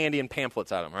candy and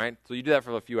pamphlets at them, right? So you do that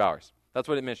for a few hours. That's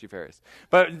what a ministry fair is.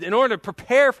 But in order to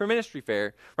prepare for ministry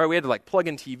fair, right, we had to plug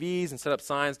in TVs and set up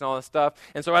signs and all this stuff.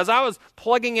 And so as I was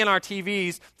plugging in our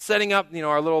TVs, setting up,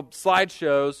 our little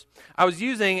slideshows, I was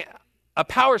using a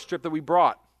power strip that we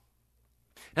brought.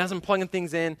 And as I'm plugging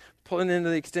things in, pulling into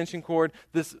the extension cord,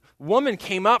 this woman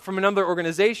came up from another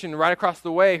organization right across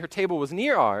the way. Her table was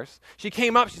near ours. She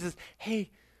came up. She says,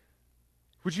 "Hey,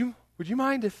 would you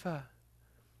mind if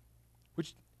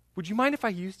would you mind if I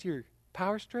used your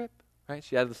power strip?" Right?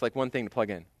 She had this one thing to plug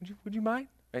in. Would you mind?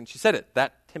 And she said it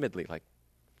that timidly,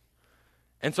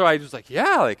 And so I was like,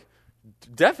 yeah,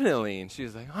 definitely. And she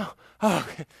was like, oh,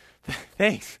 okay.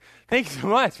 Thanks you so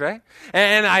much, right?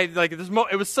 And I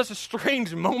it was such a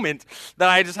strange moment that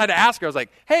I just had to ask her. I was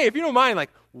like, hey, if you don't mind,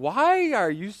 why are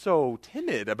you so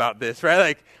timid about this,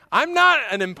 right? I'm not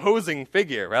an imposing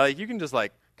figure, right? You can just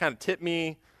kind of tip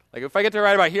me. If I get to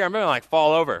right about here, I'm gonna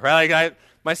fall over, right?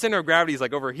 My center of gravity is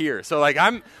over here, so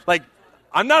I'm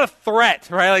not a threat,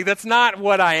 right? That's not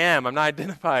what I am. I'm not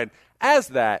identified as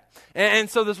that. And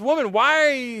so this woman,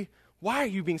 why are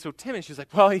you being so timid? She's like,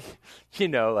 well,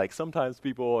 sometimes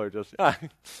people are just,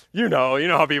 you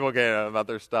know how people get about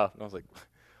their stuff. And I was like,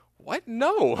 what?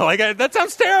 No, that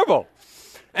sounds terrible.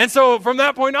 And so from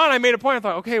that point on, I made a point. I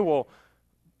thought, okay, well,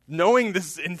 knowing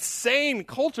this insane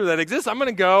culture that exists, I'm going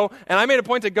to go, and I made a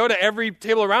point to go to every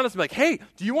table around us and be like, hey,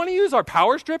 do you want to use our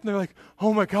power strip? And they're like,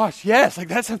 oh my gosh, yes,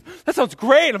 that sounds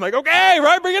great. I'm like, okay,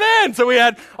 right, bring it in. So we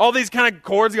had all these kind of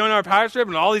cords going on our power strip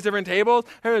and all these different tables,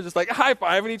 and we were just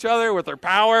high-fiving each other with our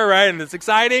power, right, and it's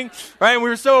exciting, right, and we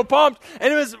were so pumped,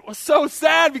 and it was so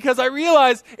sad because I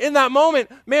realized in that moment,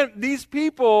 man, these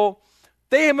people,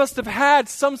 they must have had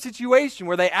some situation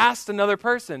where they asked another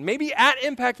person, maybe at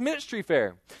Impact Ministry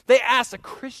Fair. They asked a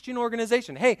Christian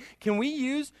organization, hey, can we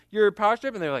use your power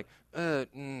strip? And they're like,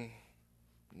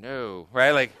 no,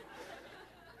 right?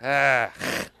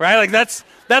 Right? That's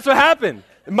what happened.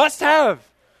 It must have.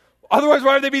 Otherwise,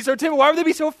 why would they be so timid? Why would they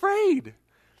be so afraid?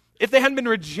 If they hadn't been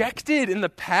rejected in the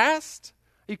past?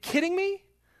 Are you kidding me?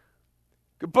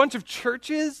 A bunch of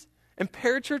churches and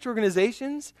parachurch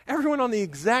organizations, everyone on the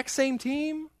exact same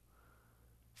team,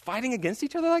 fighting against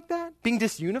each other like that, being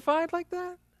disunified like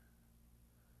that.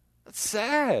 That's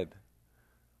sad.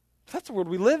 That's the world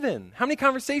we live in. How many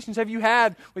conversations have you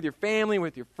had with your family,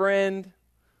 with your friend,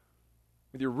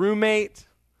 with your roommate,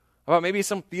 about maybe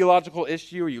some theological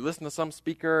issue, or you listen to some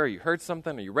speaker, or you heard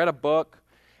something, or you read a book,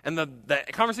 and the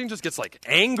conversation just gets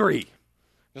angry,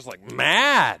 just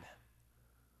mad.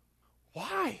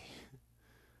 Why?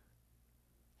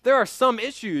 There are some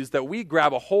issues that we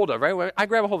grab a hold of, right? I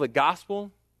grab a hold of the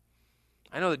gospel.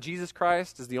 I know that Jesus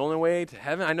Christ is the only way to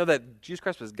heaven. I know that Jesus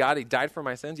Christ was God. He died for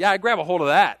my sins. Yeah, I grab a hold of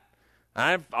that.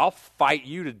 I'll fight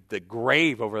you to the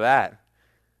grave over that.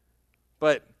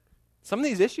 But some of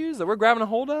these issues that we're grabbing a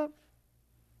hold of,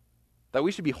 that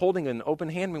we should be holding in an open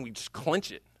hand when we just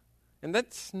clench it. And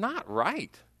that's not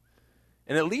right.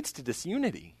 And it leads to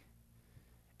disunity.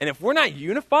 And if we're not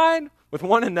unified with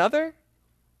one another,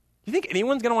 you think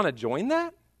anyone's going to want to join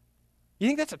that? You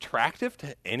think that's attractive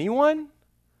to anyone?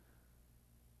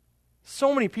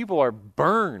 So many people are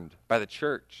burned by the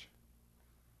church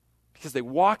because they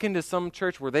walk into some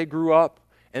church where they grew up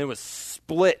and it was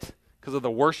split because of the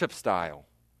worship style.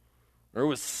 Or it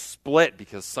was split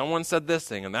because someone said this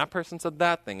thing and that person said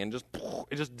that thing, and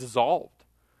it just dissolved.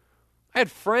 I had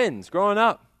friends growing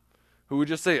up who would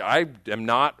just say, I'm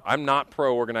not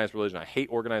pro-organized religion. I hate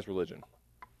organized religion.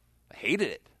 I hated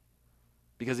it.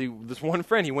 because this one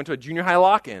friend, he went to a junior high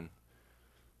lock-in.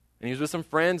 And he was with some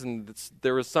friends, and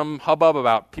there was some hubbub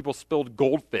about people spilled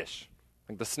goldfish,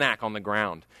 like the snack, on the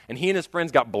ground. And he and his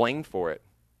friends got blamed for it.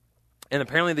 And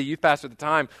apparently the youth pastor at the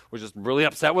time was just really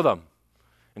upset with them.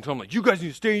 And told him, like, you guys need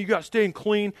to stay, you got to stay and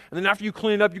clean. And then after you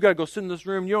clean it up, you got to go sit in this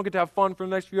room. You don't get to have fun for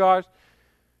the next few hours.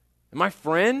 And my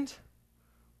friend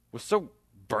was so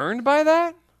burned by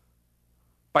that,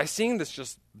 by seeing this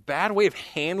just bad way of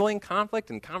handling conflict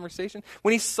and conversation.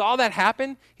 When he saw that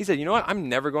happen, he said, you know what, I'm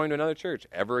never going to another church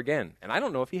ever again. And I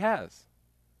don't know if he has.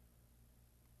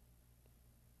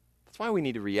 That's why we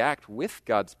need to react with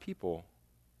God's people.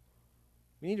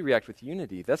 We need to react with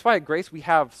unity. That's why at Grace we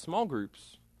have small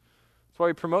groups. That's why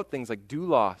we promote things like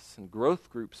doulos and growth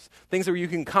groups, things where you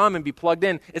can come and be plugged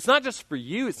in. It's not just for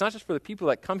you. It's not just for the people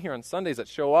that come here on Sundays, that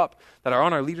show up, that are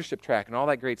on our leadership track and all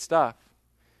that great stuff.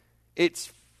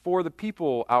 It's for the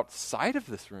people outside of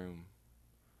this room,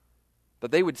 that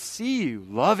they would see you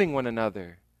loving one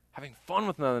another, having fun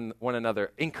with one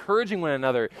another, encouraging one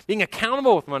another, being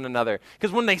accountable with one another.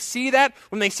 Because when they see that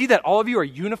all of you are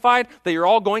unified, that you're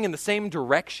all going in the same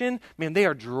direction, man, they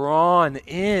are drawn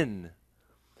in.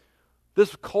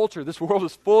 This culture, this world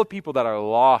is full of people that are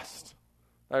lost,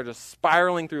 that are just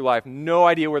spiraling through life, no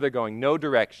idea where they're going, no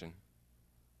direction.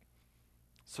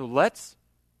 So let's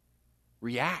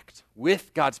react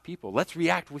with God's people. Let's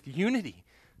react with unity,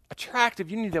 attractive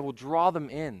unity that will draw them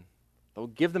in, that will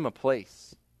give them a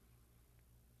place.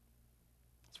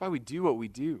 That's why we do what we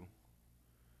do.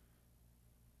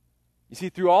 You see,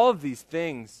 through all of these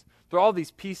things, through all of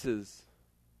these pieces,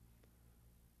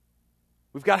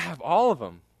 we've got to have all of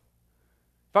them.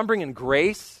 If I'm bringing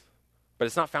grace, but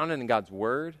it's not founded in God's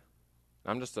word,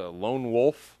 I'm just a lone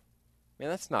wolf, man,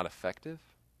 that's not effective.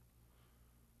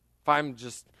 If I'm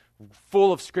just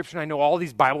full of scripture and I know all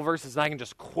these Bible verses and I can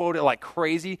just quote it like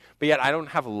crazy, but yet I don't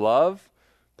have love,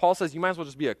 Paul says you might as well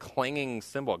just be a clanging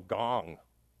cymbal, a gong.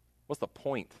 What's the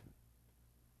point?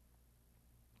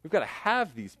 We've got to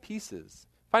have these pieces.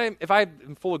 If I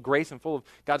am full of grace and full of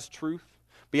God's truth,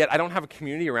 but yet I don't have a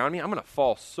community around me, I'm going to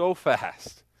fall so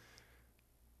fast.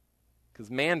 Because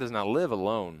man does not live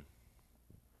alone.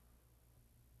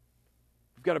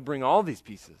 We've got to bring all these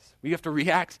pieces. We have to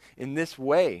react in this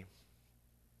way.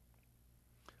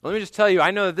 Let me just tell you,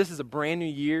 I know that this is a brand new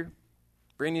year,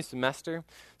 brand new semester.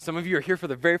 Some of you are here for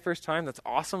the very first time. That's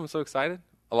awesome. I'm so excited.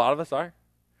 A lot of us are.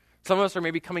 Some of us are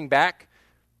maybe coming back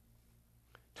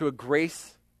to a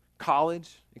Grace College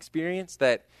experience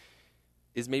that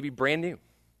is maybe brand new.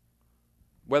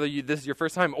 Whether this is your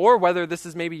first time or whether this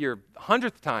is maybe your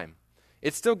 100th time,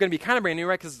 it's still going to be kind of brand new,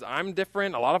 right? Because I'm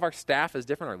different. A lot of our staff is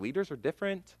different. Our leaders are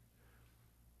different.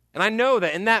 And I know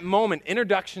that in that moment,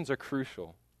 introductions are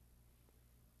crucial.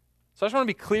 So I just want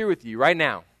to be clear with you right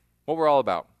now what we're all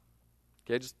about.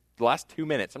 Okay, just the last 2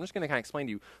 minutes. I'm just going to kind of explain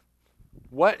to you,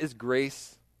 what is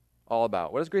Grace all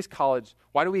about? What is Grace College?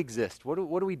 Why do we exist? What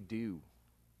do we do?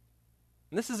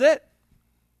 And this is it.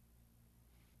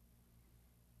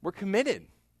 We're committed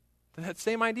to that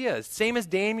same idea. Same as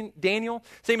Daniel,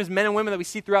 same as men and women that we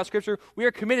see throughout Scripture, we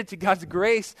are committed to God's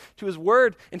grace, to His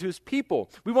Word, and to His people.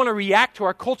 We want to react to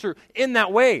our culture in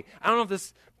that way. I don't know if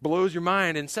this blows your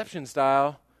mind, Inception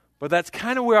style, but that's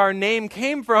kind of where our name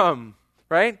came from,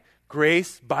 right?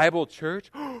 Grace Bible Church,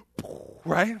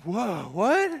 right? Whoa,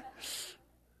 what?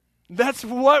 That's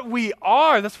what we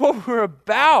are. That's what we're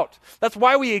about. That's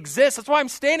why we exist. That's why I'm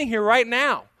standing here right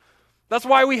now. That's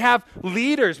why we have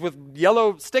leaders with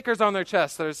yellow stickers on their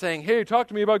chests that are saying, hey, talk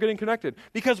to me about getting connected.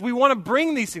 Because we want to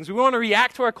bring these things. We want to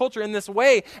react to our culture in this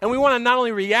way. And we want to not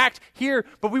only react here,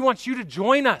 but we want you to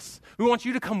join us. We want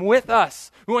you to come with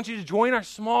us. We want you to join our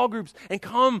small groups and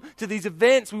come to these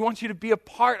events. We want you to be a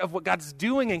part of what God's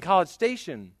doing in College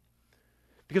Station.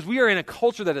 Because we are in a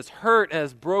culture that is hurt, and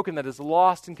is broken, that is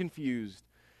lost and confused.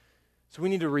 So we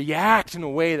need to react in a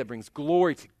way that brings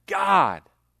glory to God.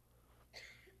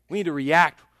 We need to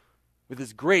react with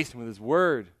His grace and with His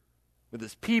Word, with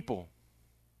His people.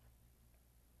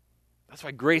 That's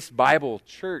why Grace Bible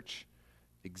Church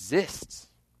exists.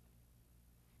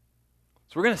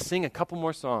 So we're going to sing a couple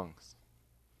more songs.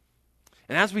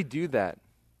 And as we do that,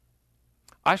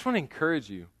 I just want to encourage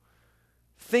you,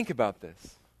 think about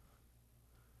this.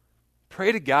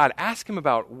 Pray to God. Ask Him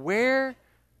about where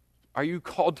are you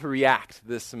called to react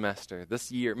this semester, this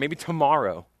year, maybe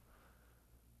tomorrow.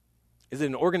 Is it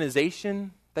an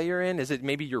organization that you're in? Is it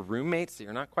maybe your roommates that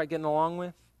you're not quite getting along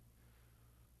with?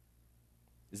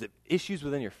 Is it issues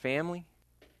within your family?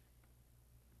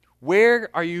 Where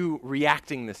are you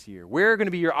reacting this year? Where are going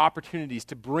to be your opportunities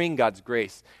to bring God's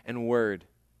grace and Word?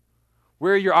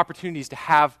 Where are your opportunities to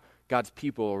have God's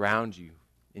people around you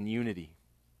in unity?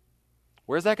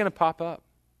 Where's that going to pop up?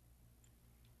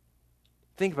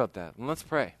 Think about that, and let's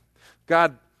pray.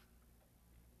 God,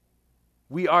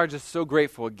 we are just so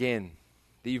grateful again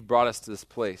that you've brought us to this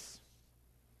place.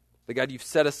 That God, you've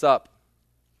set us up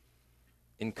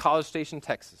in College Station,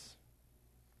 Texas,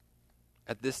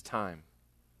 at this time.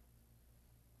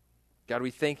 God,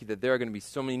 we thank you that there are going to be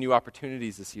so many new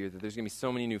opportunities this year, that there's going to be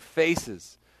so many new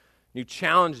faces, new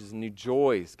challenges, and new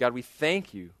joys. God, we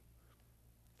thank you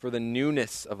for the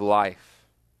newness of life.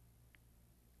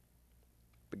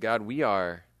 But God, we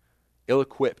are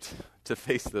ill-equipped to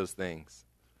face those things.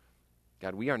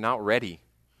 God, we are not ready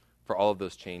for all of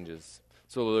those changes.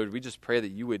 So, Lord, we just pray that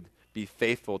you would be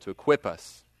faithful to equip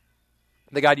us.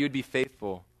 That, God, you would be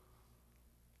faithful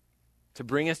to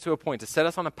bring us to a point, to set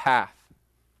us on a path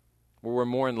where we're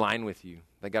more in line with you.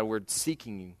 That, God, we're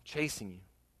seeking you, chasing you.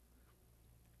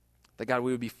 That, God,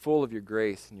 we would be full of your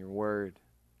grace and your word.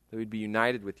 That we'd be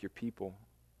united with your people.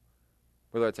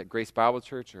 Whether it's at Grace Bible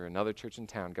Church or another church in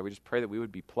town, God, we just pray that we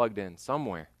would be plugged in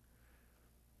somewhere.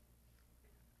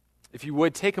 If you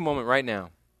would, take a moment right now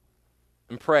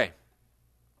and pray.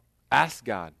 Ask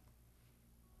God,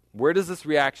 where does this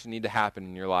reaction need to happen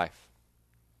in your life?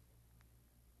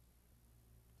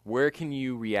 Where can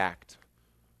you react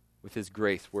with his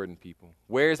grace, word, and people?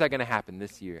 Where is that going to happen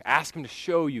this year? Ask him to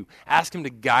show you. Ask him to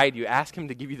guide you. Ask him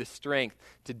to give you the strength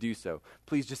to do so.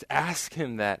 Please just ask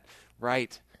him that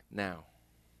right now.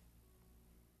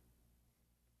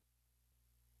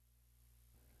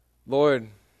 Lord,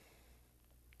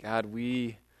 God,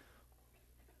 we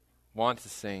want to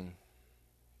sing.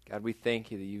 God, we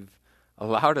thank you that you've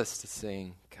allowed us to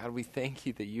sing. God, we thank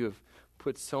you that you have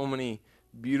put so many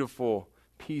beautiful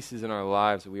pieces in our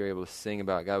lives that we are able to sing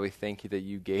about. God, we thank you that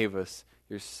you gave us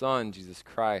your Son, Jesus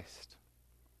Christ.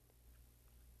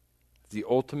 It's the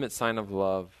ultimate sign of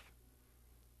love.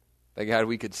 That, God,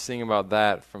 we could sing about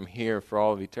that from here for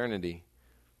all of eternity.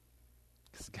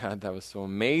 Because, God, that was so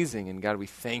amazing, and God, we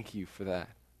thank you for that.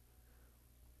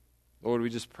 Lord, we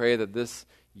just pray that this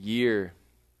year,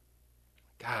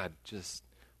 God, just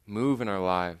move in our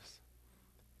lives.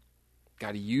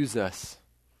 God, use us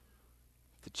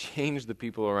to change the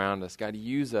people around us. God,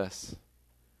 use us.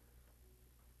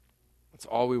 That's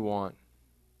all we want.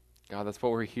 God, that's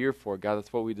what we're here for. God,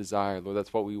 that's what we desire. Lord,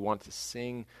 that's what we want to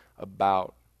sing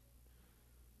about,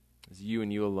 is you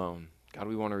and you alone. God,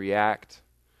 we want to react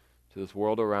to this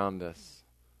world around us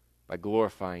by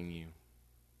glorifying you.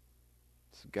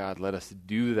 So, God, let us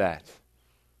do that.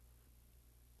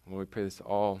 And Lord, we pray this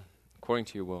all according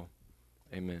to your will.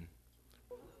 Amen.